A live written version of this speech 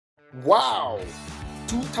Wow!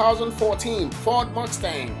 2014 Ford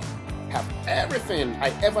Mustang have everything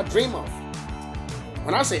I ever dream of.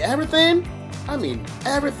 When I say everything, I mean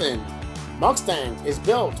everything. Mustang is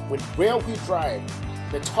built with rear-wheel drive,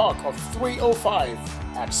 the torque of 305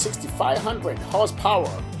 at 6,500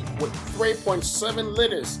 horsepower with 3.7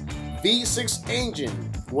 liters V6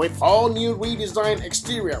 engine with all new redesigned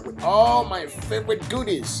exterior with all my favorite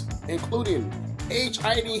goodies, including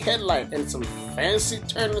HID headlight and some fancy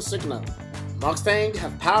turn signal. Mustang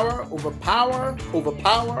have power over power over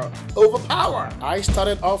power over power. I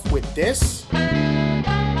started off with this.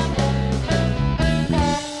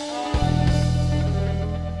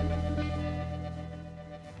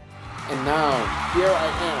 And now, here I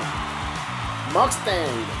am.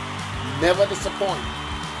 Mustang, never disappoint.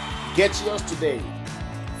 Get yours today.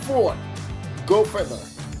 Ford, go further.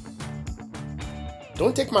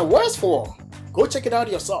 Don't take my words for it. Go check it out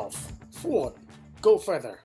yourself. Ford, go further.